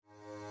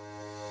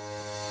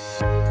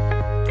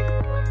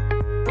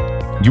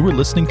You are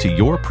listening to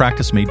Your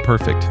Practice Made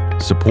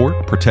Perfect,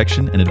 support,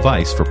 protection, and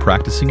advice for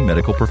practicing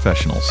medical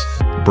professionals.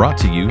 Brought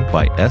to you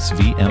by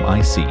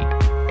SVMIC.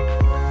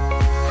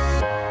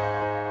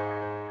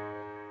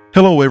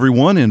 Hello,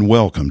 everyone, and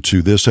welcome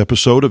to this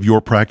episode of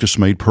Your Practice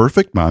Made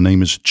Perfect. My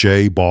name is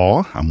Jay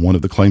Baugh. I'm one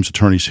of the claims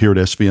attorneys here at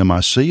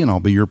SVMIC, and I'll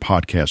be your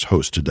podcast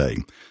host today.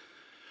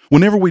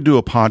 Whenever we do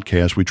a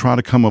podcast, we try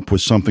to come up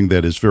with something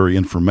that is very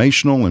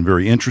informational and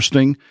very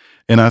interesting,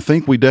 and I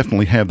think we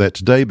definitely have that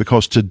today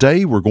because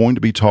today we're going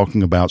to be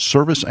talking about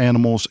service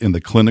animals in the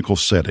clinical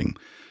setting.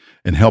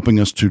 And helping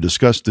us to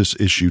discuss this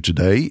issue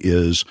today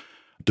is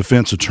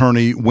defense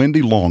attorney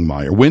Wendy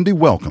Longmire. Wendy,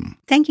 welcome.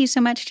 Thank you so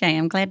much, Jay.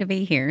 I'm glad to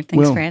be here.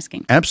 Thanks for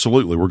asking.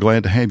 Absolutely. We're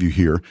glad to have you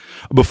here.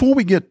 Before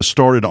we get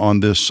started on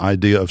this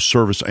idea of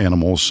service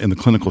animals in the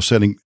clinical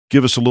setting,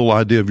 give us a little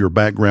idea of your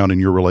background and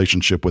your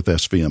relationship with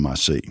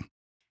SVMIC.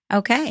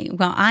 Okay.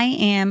 Well, I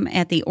am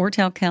at the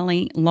Ortel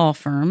Kelly Law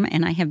Firm,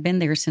 and I have been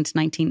there since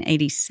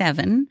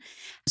 1987.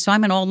 So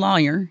I'm an old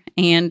lawyer,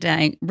 and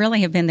I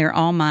really have been there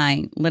all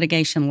my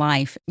litigation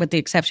life, with the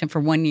exception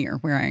for 1 year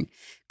where I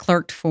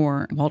clerked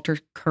for Walter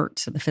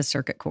Kurtz of the Fifth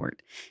Circuit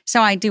Court.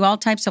 So I do all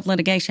types of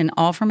litigation,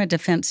 all from a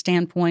defense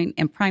standpoint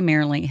and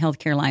primarily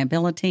healthcare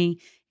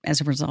liability.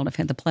 As a result, I've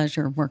had the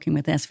pleasure of working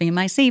with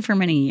SVMIC for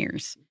many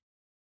years.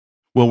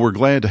 Well, we're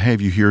glad to have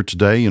you here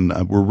today, and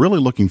we're really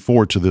looking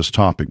forward to this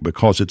topic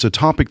because it's a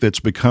topic that's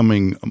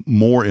becoming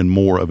more and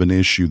more of an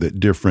issue that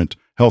different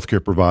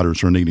healthcare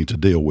providers are needing to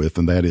deal with,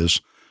 and that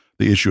is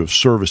the issue of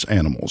service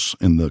animals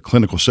in the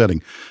clinical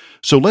setting.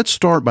 So let's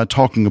start by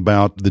talking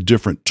about the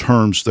different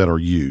terms that are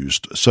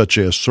used, such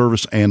as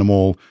service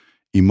animal,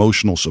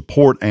 emotional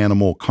support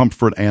animal,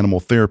 comfort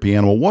animal, therapy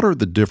animal. What are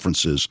the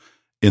differences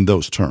in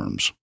those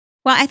terms?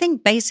 Well, I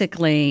think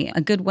basically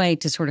a good way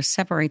to sort of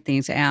separate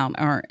these out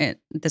are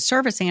the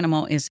service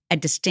animal is a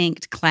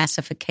distinct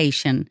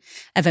classification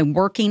of a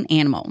working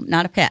animal,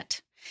 not a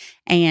pet.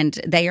 And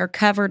they are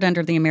covered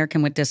under the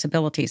American with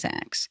Disabilities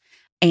Acts.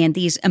 And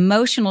these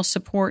emotional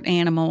support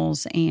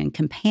animals and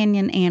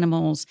companion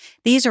animals,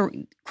 these are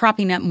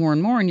cropping up more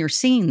and more, and you're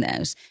seeing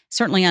those,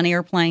 certainly on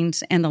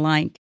airplanes and the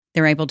like.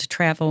 They're able to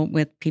travel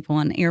with people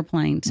on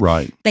airplanes.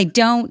 Right. They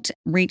don't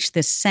reach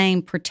the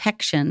same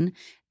protection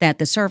that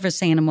the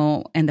service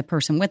animal and the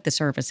person with the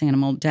service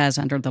animal does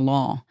under the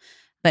law.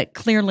 But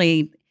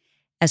clearly,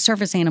 a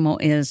service animal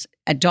is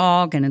a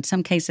dog, and in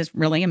some cases,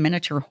 really a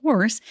miniature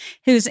horse,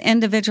 who's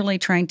individually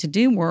trained to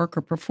do work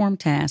or perform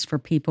tasks for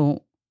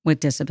people with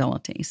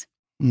disabilities.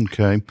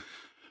 Okay.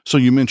 So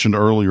you mentioned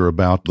earlier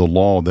about the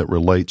law that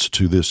relates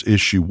to this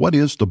issue. What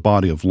is the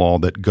body of law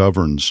that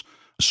governs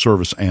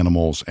service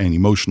animals and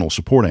emotional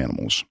support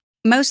animals?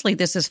 Mostly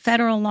this is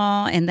federal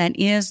law, and that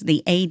is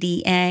the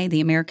ADA,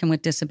 the American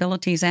with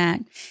Disabilities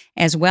Act,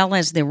 as well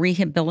as the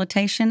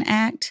Rehabilitation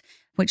Act,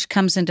 which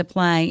comes into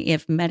play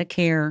if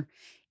Medicare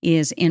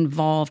is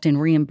involved in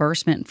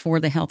reimbursement for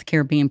the health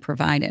care being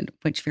provided,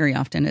 which very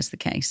often is the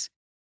case.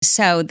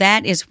 So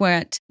that is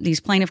what these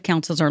plaintiff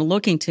counsels are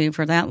looking to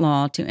for that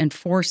law to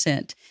enforce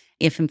it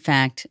if, in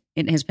fact,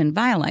 it has been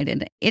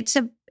violated. It's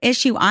an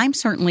issue I'm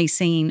certainly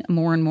seeing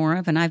more and more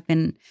of, and I've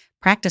been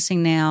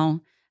practicing now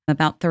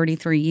about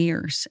 33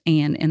 years.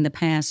 And in the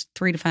past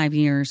 3 to 5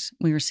 years,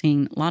 we are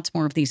seeing lots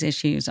more of these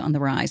issues on the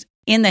rise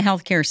in the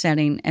healthcare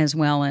setting as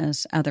well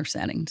as other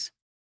settings.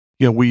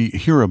 Yeah, we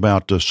hear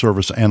about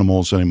service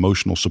animals and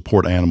emotional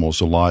support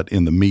animals a lot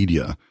in the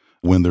media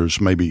when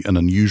there's maybe an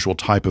unusual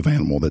type of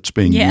animal that's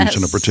being used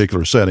in a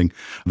particular setting.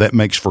 That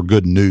makes for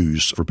good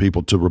news for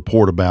people to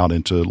report about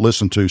and to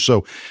listen to.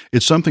 So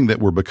it's something that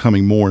we're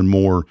becoming more and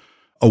more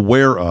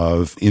aware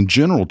of in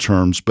general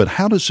terms, but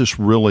how does this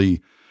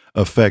really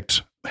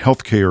affect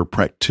healthcare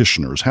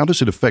practitioners? How does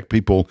it affect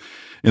people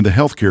in the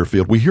healthcare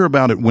field? We hear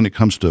about it when it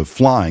comes to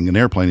flying an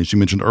airplane, as you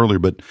mentioned earlier,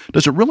 but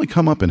does it really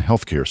come up in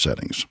healthcare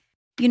settings?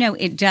 You know,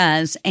 it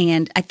does.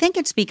 And I think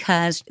it's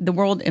because the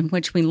world in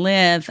which we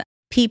live,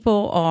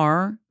 people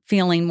are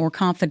feeling more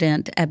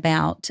confident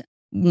about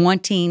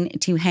wanting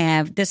to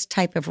have this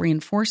type of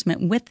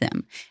reinforcement with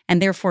them.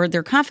 And therefore,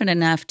 they're confident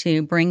enough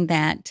to bring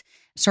that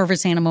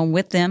service animal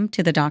with them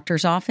to the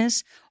doctor's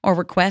office or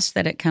request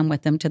that it come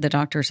with them to the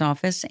doctor's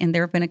office. And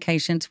there have been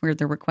occasions where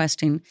they're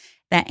requesting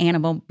that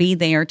animal be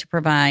there to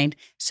provide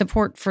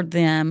support for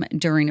them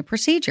during a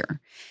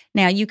procedure.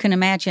 Now, you can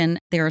imagine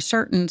there are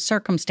certain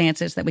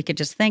circumstances that we could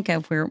just think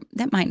of where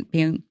that might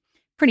be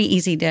pretty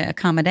easy to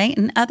accommodate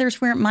and others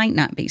where it might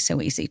not be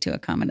so easy to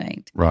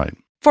accommodate. Right.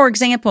 For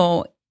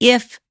example,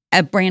 if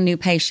a brand new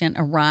patient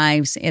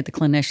arrives at the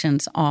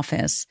clinician's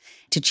office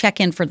to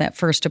check in for that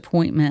first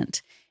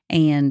appointment,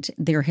 and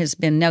there has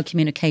been no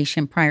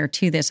communication prior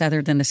to this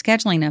other than the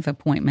scheduling of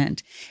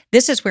appointment,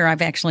 this is where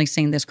I've actually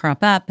seen this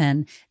crop up,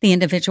 and the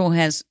individual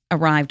has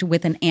arrived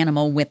with an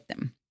animal with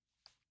them.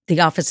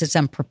 The office is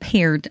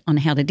unprepared on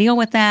how to deal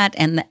with that,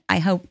 and I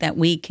hope that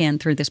we can,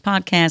 through this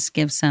podcast,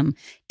 give some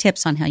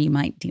tips on how you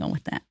might deal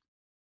with that.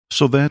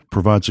 So that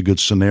provides a good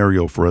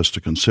scenario for us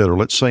to consider.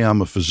 Let's say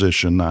I'm a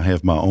physician, I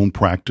have my own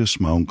practice,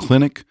 my own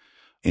clinic,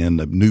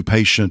 and a new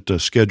patient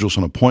schedules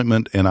an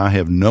appointment, and I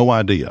have no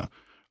idea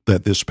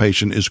that this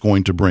patient is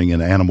going to bring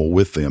an animal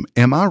with them,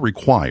 am I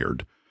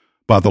required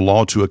by the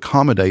law to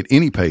accommodate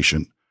any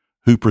patient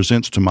who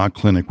presents to my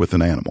clinic with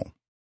an animal?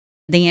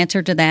 The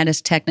answer to that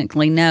is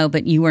technically no,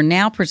 but you are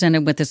now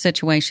presented with a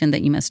situation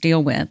that you must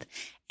deal with,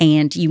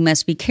 and you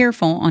must be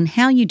careful on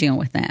how you deal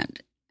with that.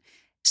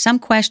 Some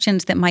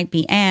questions that might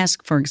be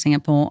asked, for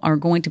example, are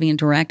going to be in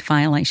direct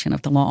violation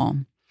of the law.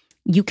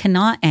 You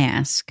cannot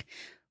ask,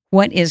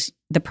 what is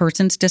the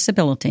person's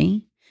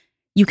disability?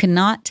 You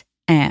cannot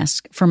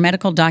ask for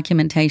medical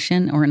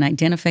documentation or an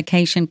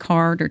identification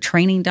card or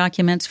training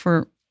documents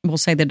for, we'll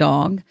say, the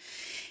dog.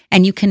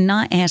 And you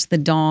cannot ask the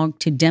dog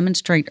to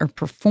demonstrate or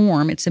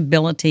perform its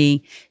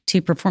ability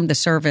to perform the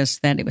service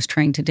that it was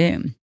trained to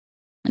do.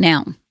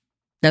 Now,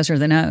 those are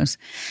the no's.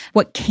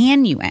 What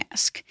can you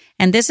ask?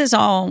 And this is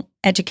all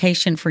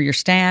education for your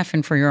staff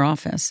and for your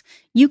office.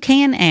 You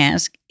can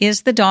ask,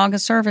 is the dog a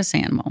service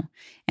animal?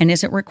 And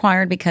is it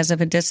required because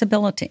of a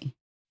disability?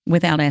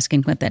 Without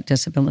asking what that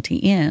disability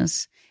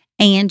is.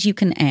 And you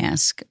can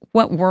ask,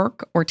 what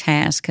work or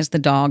task has the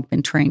dog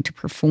been trained to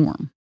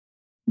perform?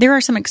 There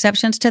are some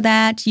exceptions to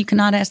that. You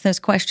cannot ask those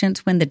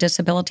questions when the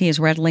disability is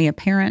readily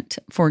apparent.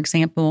 For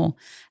example,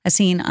 a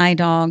seeing eye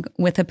dog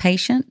with a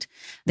patient.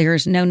 There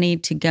is no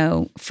need to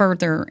go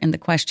further in the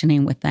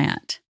questioning with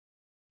that.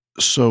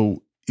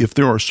 So if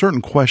there are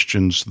certain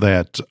questions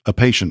that a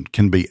patient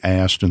can be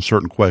asked and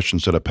certain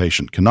questions that a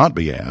patient cannot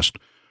be asked,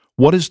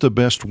 what is the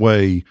best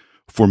way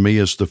for me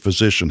as the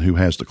physician who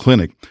has the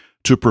clinic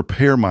to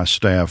prepare my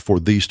staff for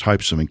these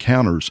types of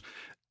encounters?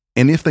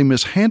 And if they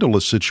mishandle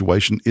a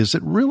situation, is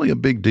it really a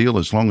big deal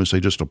as long as they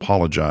just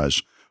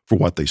apologize for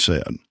what they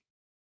said?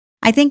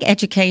 I think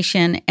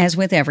education, as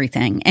with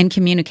everything, and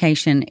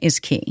communication is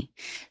key.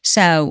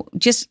 So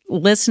just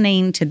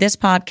listening to this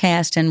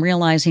podcast and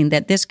realizing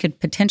that this could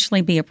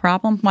potentially be a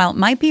problem, while it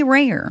might be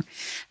rare,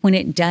 when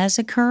it does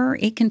occur,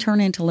 it can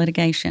turn into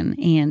litigation.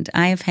 And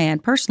I have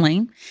had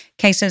personally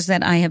cases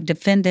that I have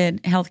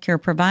defended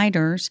healthcare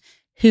providers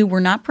who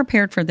were not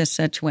prepared for this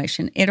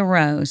situation. It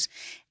arose,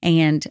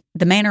 and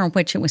the manner in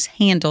which it was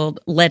handled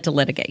led to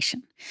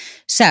litigation.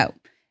 So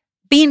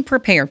being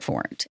prepared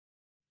for it.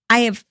 I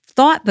have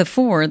thought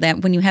before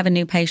that when you have a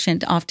new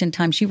patient,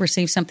 oftentimes you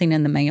receive something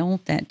in the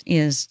mail that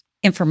is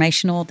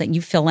informational that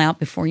you fill out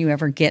before you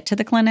ever get to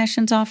the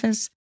clinician's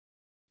office.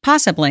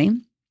 Possibly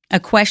a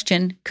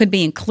question could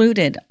be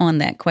included on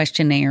that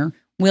questionnaire.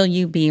 Will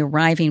you be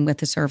arriving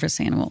with a service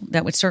animal?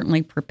 That would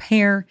certainly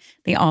prepare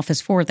the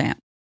office for that.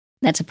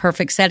 That's a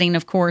perfect setting,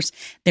 of course.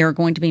 There are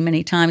going to be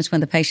many times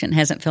when the patient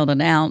hasn't filled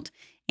it out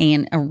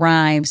and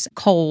arrives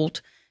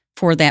cold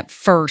for that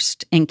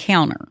first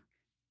encounter.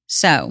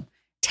 So,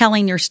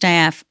 telling your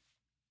staff,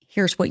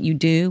 here's what you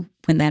do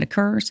when that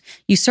occurs.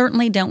 You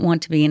certainly don't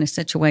want to be in a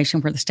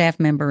situation where the staff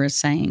member is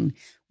saying,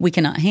 we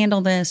cannot handle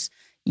this,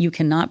 you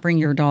cannot bring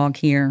your dog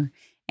here,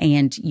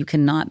 and you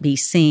cannot be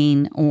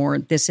seen, or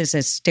this is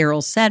a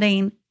sterile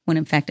setting, when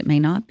in fact it may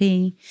not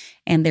be,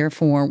 and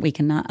therefore we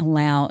cannot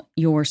allow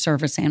your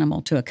service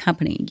animal to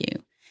accompany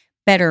you.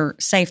 Better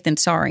safe than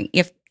sorry.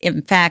 If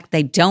in fact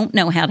they don't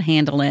know how to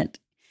handle it,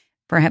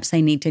 perhaps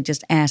they need to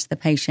just ask the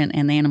patient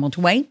and the animal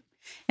to wait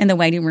in the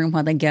waiting room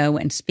while they go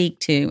and speak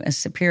to a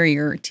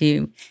superior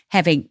to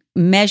have a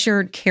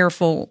measured,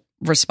 careful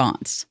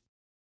response.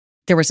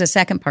 There was a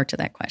second part to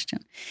that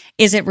question.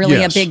 Is it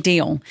really a big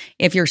deal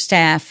if your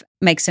staff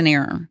makes an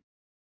error?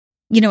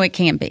 You know, it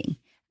can be.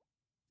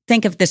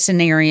 Think of the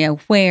scenario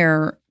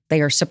where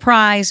they are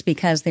surprised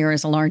because there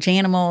is a large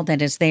animal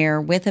that is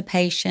there with a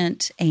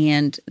patient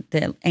and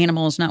the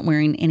animal is not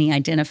wearing any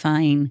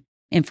identifying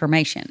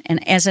information.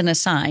 And as an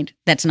aside,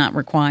 that's not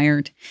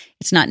required.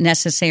 It's not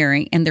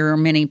necessary. And there are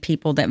many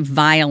people that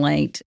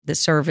violate the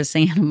service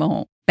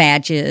animal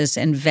badges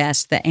and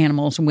vests that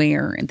animals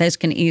wear. And those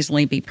can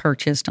easily be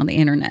purchased on the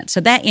internet. So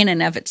that in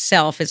and of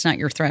itself is not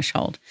your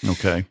threshold.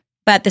 Okay.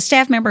 But the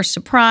staff member is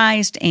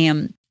surprised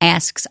and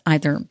asks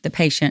either the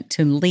patient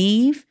to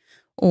leave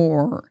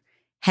or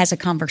has a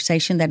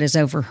conversation that is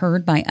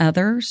overheard by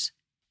others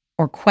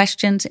or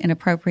questions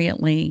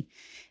inappropriately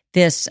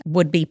this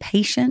would-be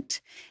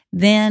patient,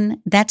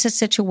 then that's a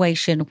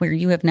situation where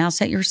you have now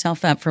set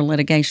yourself up for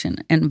litigation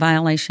in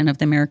violation of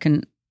the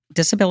American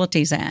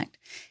Disabilities Act.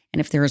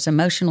 And if there is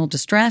emotional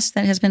distress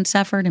that has been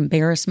suffered,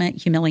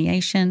 embarrassment,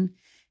 humiliation,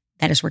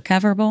 that is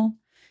recoverable.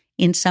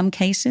 In some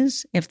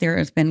cases, if there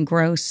has been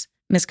gross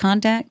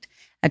misconduct,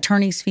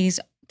 attorney's fees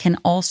can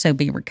also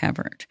be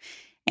recovered.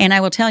 And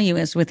I will tell you,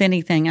 as with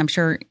anything, I'm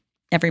sure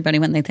everybody,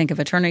 when they think of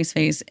attorney's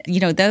fees,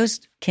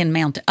 those can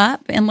mount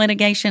up in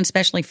litigation,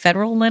 especially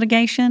federal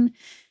litigation,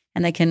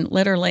 and they can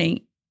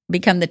literally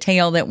become the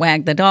tail that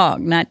wagged the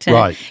dog, not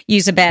to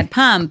use a bad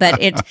pun,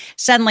 but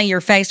suddenly you're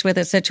faced with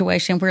a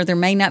situation where there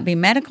may not be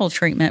medical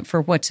treatment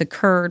for what's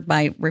occurred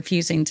by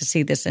refusing to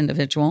see this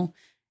individual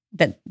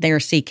that they're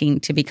seeking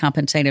to be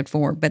compensated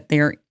for, but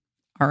there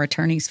are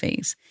attorney's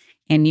fees,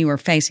 and you are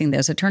facing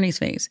those attorney's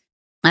fees.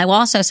 I will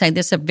also say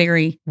this is a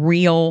very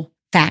real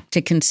fact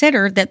to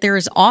consider, that there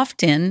is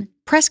often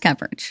press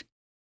coverage.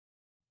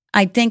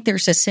 I think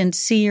there's a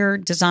sincere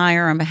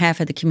desire on behalf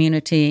of the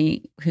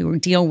community who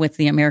deal with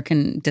the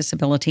American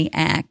Disability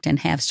Act and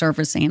have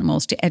service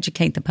animals to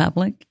educate the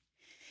public.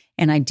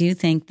 And I do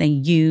think they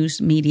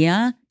use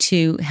media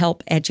to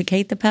help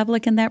educate the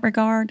public in that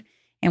regard.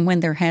 And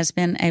when there has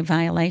been a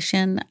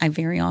violation, I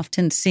very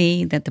often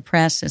see that the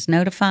press is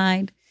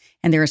notified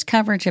and there is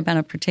coverage about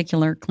a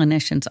particular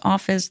clinician's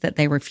office that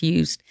they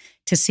refused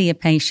to see a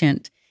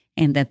patient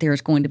and that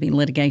there's going to be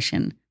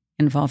litigation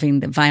involving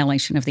the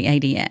violation of the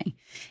ADA.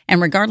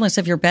 And regardless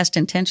of your best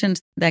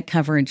intentions, that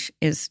coverage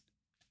is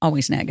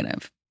always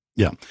negative.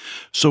 Yeah.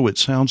 So it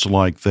sounds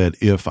like that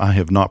if I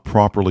have not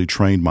properly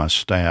trained my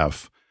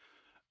staff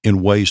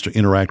in ways to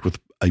interact with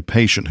a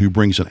patient who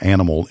brings an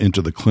animal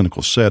into the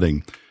clinical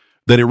setting,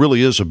 that it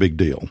really is a big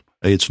deal.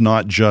 It's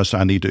not just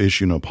I need to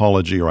issue an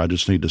apology or I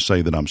just need to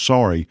say that I'm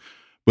sorry,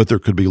 but there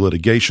could be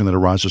litigation that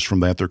arises from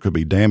that. There could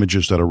be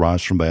damages that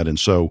arise from that. And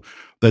so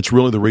that's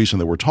really the reason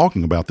that we're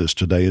talking about this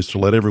today, is to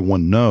let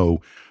everyone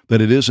know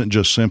that it isn't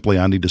just simply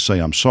I need to say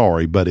I'm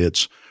sorry, but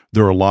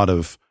there are a lot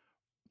of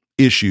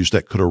issues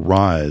that could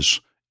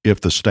arise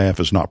if the staff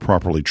is not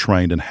properly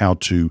trained in how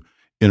to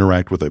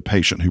interact with a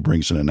patient who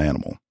brings in an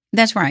animal.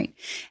 That's right.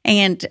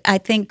 And I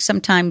think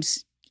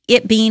sometimes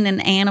it being an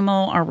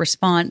animal, our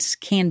response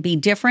can be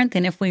different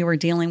than if we were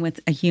dealing with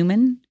a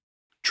human.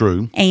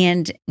 True.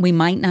 And we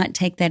might not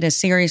take that as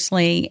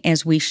seriously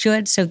as we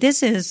should. So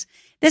this is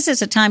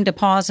a time to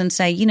pause and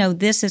say,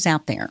 this is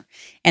out there.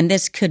 And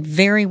this could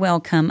very well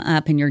come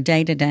up in your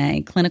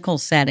day-to-day clinical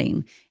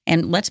setting.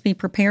 And let's be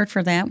prepared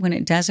for that when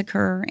it does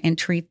occur and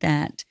treat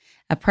that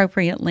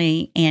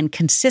appropriately and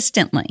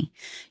consistently.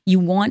 You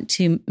want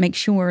to make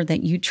sure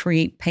that you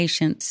treat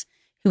patients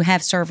who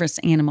have service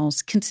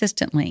animals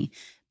consistently,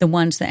 the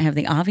ones that have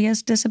the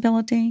obvious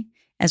disability,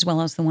 as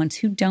well as the ones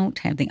who don't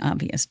have the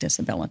obvious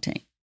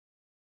disability.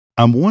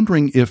 I'm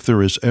wondering if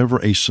there is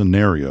ever a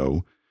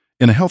scenario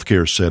in a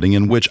healthcare setting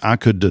in which I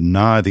could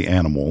deny the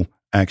animal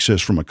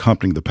access from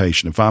accompanying the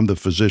patient. If I'm the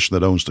physician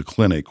that owns the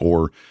clinic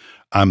or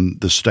I'm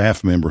the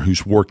staff member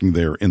who's working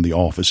there in the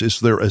office,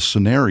 is there a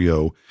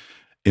scenario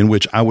in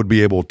which I would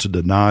be able to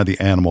deny the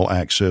animal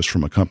access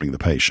from accompanying the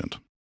patient?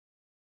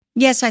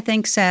 Yes, I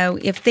think so.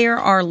 If there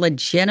are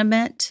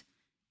legitimate,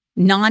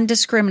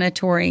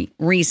 non-discriminatory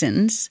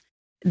reasons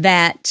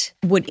that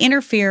would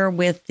interfere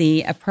with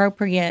the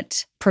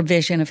appropriate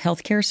provision of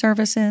healthcare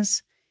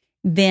services,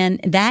 then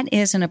that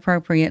is an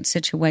appropriate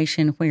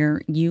situation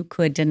where you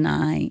could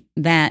deny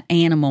that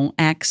animal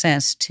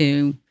access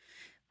to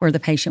where the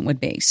patient would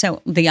be.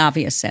 So the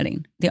obvious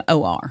setting, the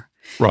OR.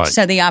 Right.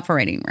 So the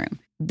operating room.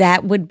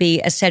 That would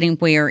be a setting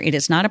where it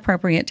is not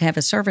appropriate to have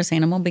a service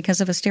animal because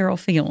of a sterile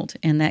field,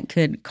 and that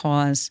could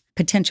cause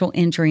potential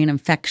injury and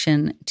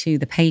infection to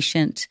the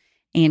patient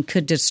and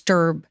could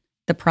disturb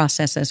the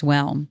process as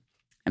well.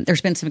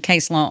 There's been some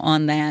case law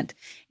on that.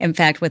 In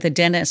fact, with a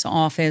dentist's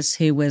office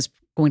who was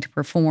going to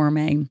perform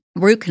a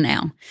root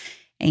canal,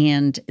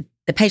 and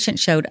the patient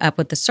showed up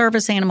with the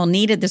service animal,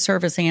 needed the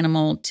service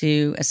animal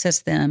to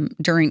assist them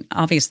during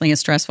obviously a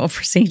stressful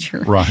procedure,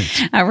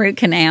 right? A root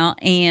canal,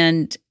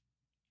 and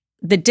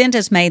the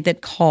dentist made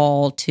that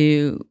call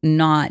to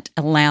not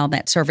allow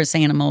that service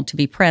animal to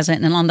be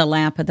present and on the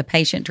lap of the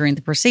patient during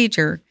the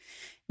procedure.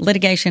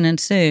 Litigation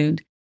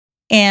ensued.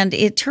 And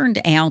it turned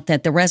out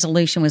that the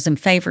resolution was in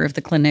favor of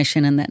the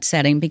clinician in that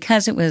setting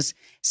because it was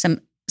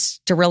some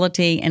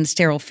sterility and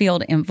sterile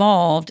field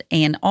involved,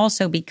 and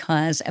also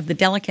because of the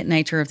delicate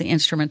nature of the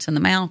instruments in the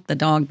mouth, the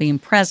dog being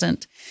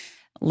present,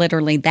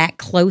 literally that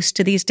close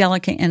to these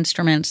delicate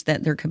instruments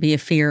that there could be a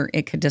fear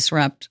it could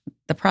disrupt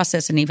the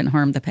process and even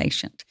harm the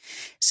patient.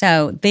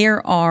 So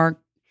there are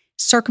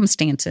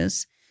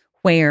circumstances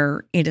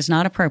where it is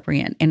not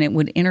appropriate and it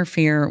would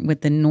interfere with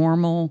the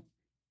normal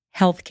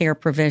healthcare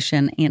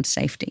provision and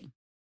safety.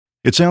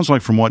 It sounds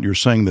like from what you're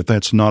saying that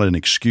that's not an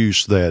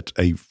excuse that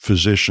a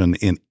physician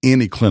in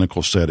any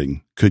clinical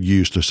setting could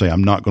use to say,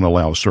 I'm not going to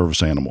allow a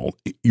service animal.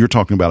 You're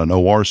talking about an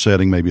OR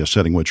setting, maybe a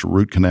setting in which a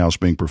root canal is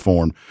being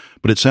performed,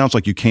 but it sounds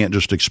like you can't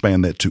just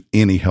expand that to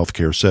any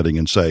healthcare setting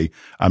and say,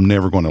 I'm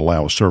never going to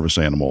allow a service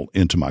animal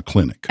into my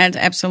clinic. That's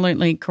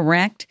absolutely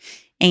correct.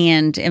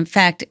 And in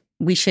fact,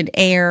 we should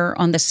err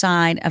on the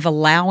side of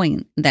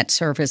allowing that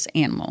service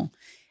animal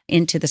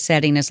into the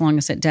setting as long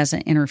as it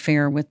doesn't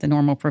interfere with the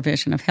normal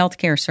provision of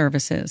healthcare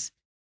services.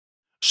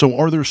 So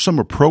are there some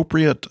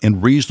appropriate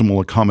and reasonable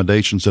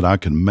accommodations that I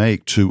can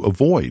make to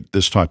avoid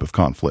this type of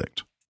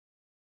conflict?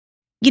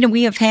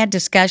 We have had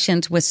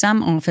discussions with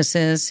some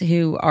offices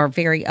who are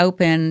very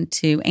open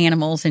to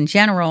animals in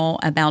general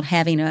about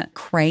having a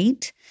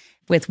crate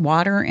with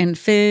water and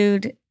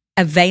food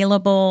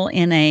available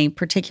in a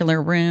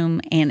particular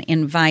room and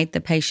invite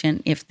the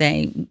patient, if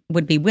they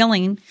would be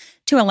willing,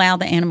 to allow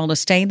the animal to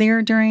stay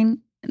there during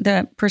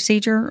the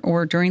procedure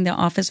or during the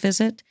office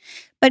visit.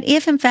 But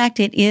if, in fact,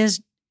 it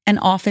is an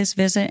office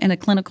visit in a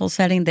clinical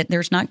setting, that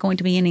there's not going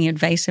to be any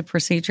invasive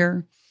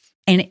procedure,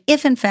 and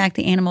if, in fact,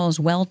 the animal is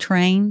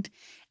well-trained,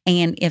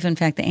 and if, in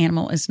fact, the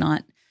animal is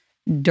not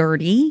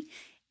dirty,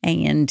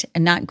 and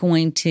not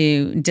going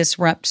to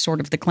disrupt sort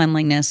of the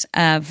cleanliness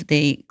of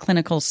the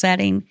clinical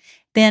setting,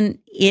 then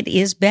it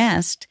is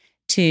best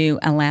to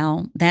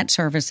allow that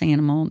service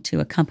animal to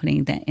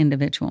accompany that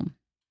individual.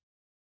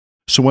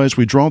 So as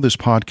we draw this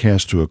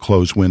podcast to a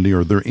close, Wendy,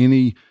 are there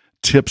any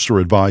tips or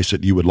advice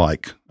that you would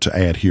like to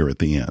add here at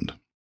the end?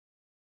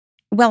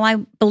 Well, I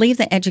believe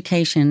that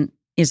education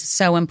is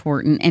so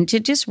important, and to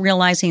just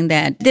realizing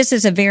that this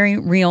is a very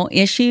real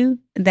issue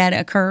that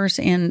occurs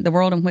in the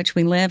world in which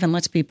we live, and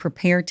let's be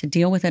prepared to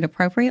deal with it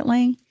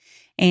appropriately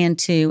and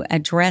to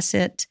address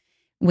it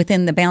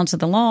within the bounds of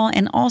the law,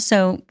 and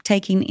also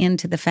taking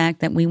into the fact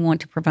that we want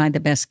to provide the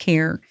best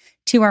care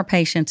to our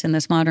patients in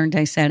this modern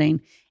day setting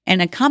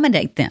and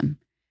accommodate them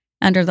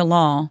under the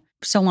law,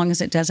 so long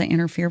as it doesn't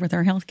interfere with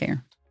our health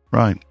care.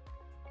 Right.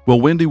 Well,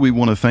 Wendy, we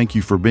want to thank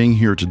you for being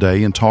here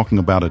today and talking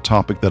about a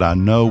topic that I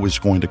know is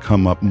going to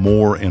come up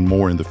more and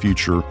more in the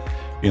future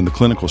in the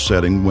clinical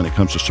setting when it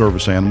comes to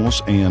service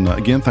animals. And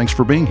again, thanks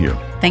for being here.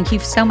 Thank you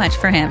so much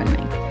for having me.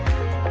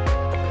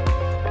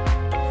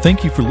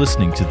 Thank you for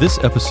listening to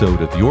this episode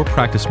of Your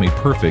Practice Made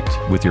Perfect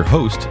with your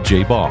host,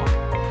 Jay Baugh.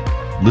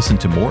 Listen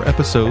to more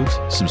episodes,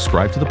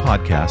 subscribe to the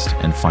podcast,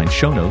 and find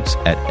show notes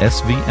at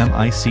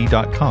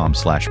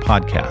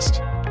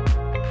svmic.com/podcast.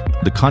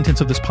 The contents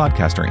of this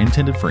podcast are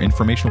intended for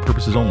informational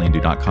purposes only and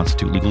do not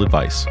constitute legal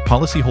advice.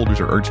 Policyholders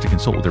are urged to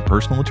consult with their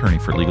personal attorney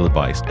for legal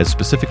advice, as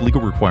specific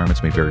legal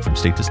requirements may vary from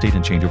state to state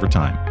and change over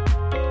time.